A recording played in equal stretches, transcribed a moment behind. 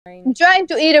I'm trying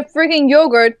to eat a freaking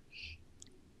yogurt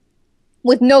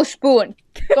with no spoon.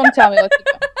 Don't tell me what to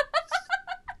do.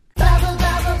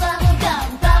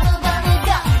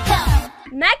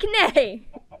 Matinee!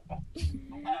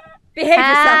 Behave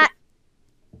yourself.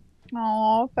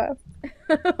 Oh, okay.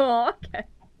 Okay.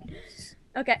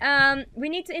 Okay, we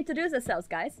need to introduce ourselves,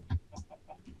 guys.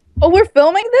 Oh, we're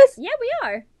filming this? Yeah, we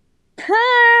are.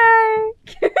 Hi!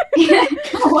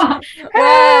 Oh, wow.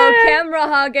 Whoa, camera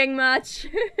hogging much.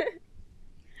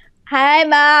 Hi,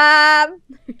 Mom!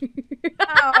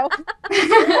 Ow.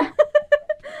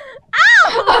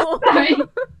 Ow! Sorry.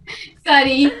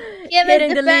 Sorry. Kim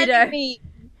Hitting is the leader. defending me.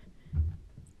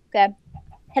 Okay.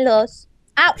 Hello.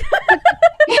 Ow!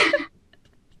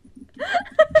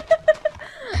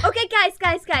 Okay, guys,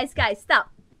 stop. Stop.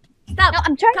 No,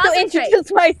 I'm trying to Concentrate.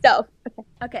 introduce myself.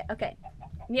 Okay.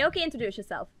 Miyoki, introduce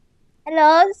yourself.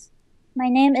 Hello, my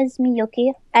name is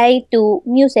Miyoki. I do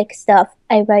music stuff.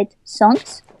 I write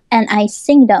songs and I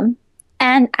sing them.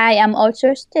 And I am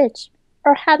also Stitch.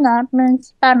 Or Hannah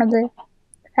means family.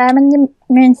 Family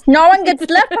means No one gets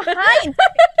left behind!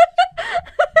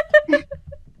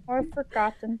 Or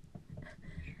forgotten.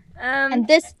 And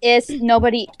this is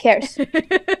Nobody Cares.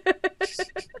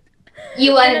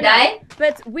 You wanna die?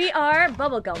 But we are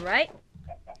Bubblegum, right?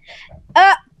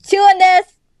 Tune this!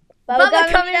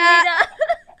 Bubblegum입니다.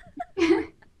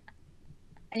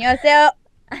 안녕하세요.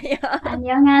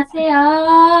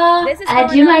 안녕하세요. This is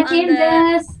아줌마 Kym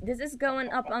desu. This is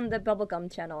going up on the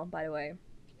Bubblegum channel, by the way.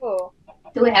 Oh.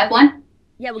 Do we have one?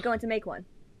 Yeah, we're going to make one.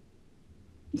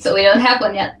 So we don't have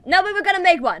one yet. No, but we're gonna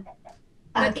make one.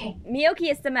 Okay. Miyoki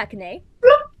is the matinee.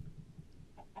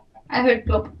 I heard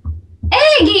plop.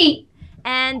 Eggy!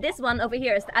 And this one over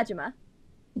here is the Ajuma.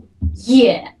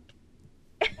 Yeah.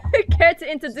 Care to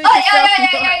introduce Oh, yourself?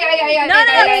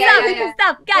 yeah.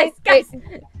 Stop, guys.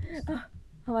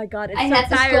 Oh my god, it's I so had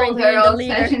to tiring scold being her the all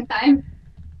leader. session time.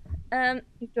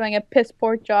 You're doing a piss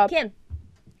poor job. Kym,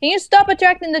 Can you stop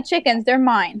attracting the chickens? They're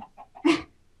mine.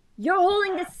 you're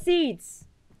holding the seeds.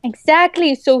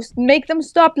 Exactly, so make them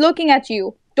stop looking at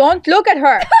you. Don't look at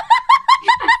her.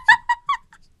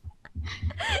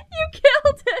 You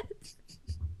killed it.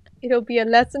 It'll be a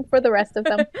lesson for the rest of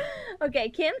them. Okay,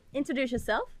 Kym, introduce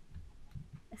yourself.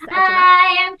 It's the Ajuma.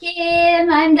 Hi, I'm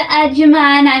Kym. I'm the Ajuma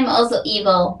and I'm also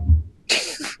evil.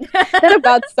 That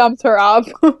about sums her up.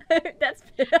 That's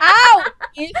Ow!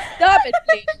 You stop it,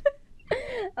 please.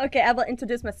 Okay, I will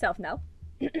introduce myself now.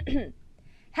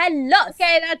 Hello.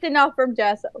 Okay, that's enough from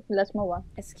Jess. Let's move on.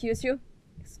 Excuse you.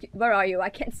 Where are you? I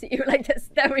can't see you like this.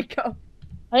 There we go.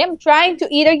 I am trying to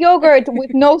eat a yogurt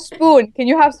with no spoon. Can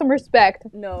you have some respect?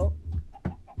 No.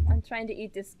 I'm trying to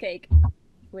eat this cake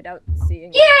without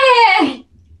seeing it. Yay!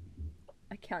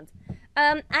 I can't.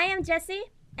 I am Jessie,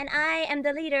 and I am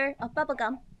the leader of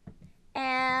Bubblegum.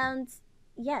 And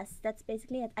yes, that's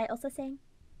basically it. I also sing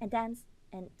and dance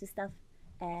and do stuff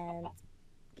and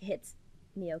hit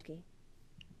Miyoki.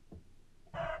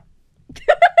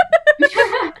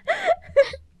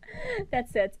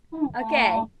 That's it.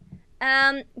 Okay.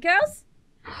 Girls,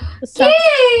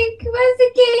 Cake! Where's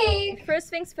the cake? first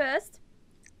things first.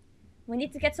 We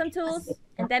need to get some tools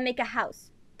and then make a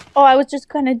house. Oh, I was just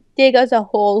gonna dig us a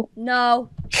hole. No.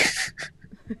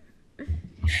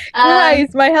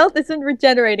 Guys, my health isn't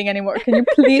regenerating anymore. Can you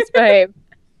please behave?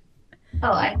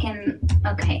 Oh, I can.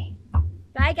 Okay.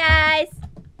 Bye, guys.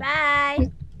 Bye.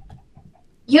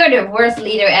 You're the worst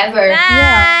leader ever.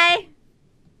 Bye.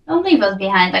 Don't leave us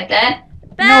behind like that.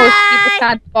 Bye. No, people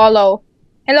can't follow.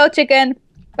 Hello, chicken.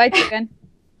 Bye, chicken.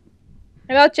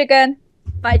 Hello, chicken.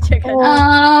 Bye, chicken. Oh.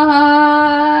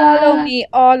 Follow me,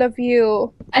 all of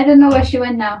you. I don't know where she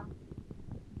went now.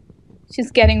 She's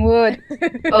getting wood.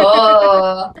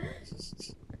 Oh.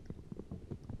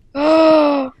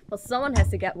 Oh, Well, someone has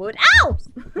to get wood. Ow!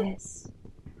 yes.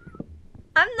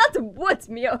 I'm not wood,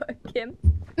 Kym.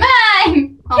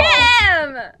 Mine! Oh.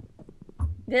 Kym!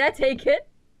 Did I take it?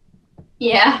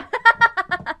 Yeah.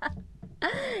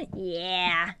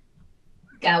 Yeah.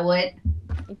 Got wood.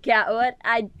 Got what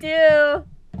I do.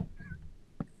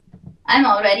 I'm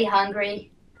already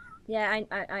hungry. Yeah,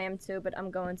 I am too, but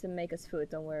I'm going to make us food.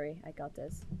 Don't worry, I got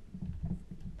this.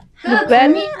 Cook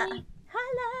bed- for me.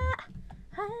 Holla,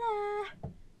 holla.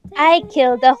 I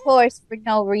killed a horse for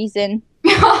no reason.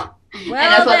 And Well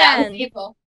that's what happens then. to people.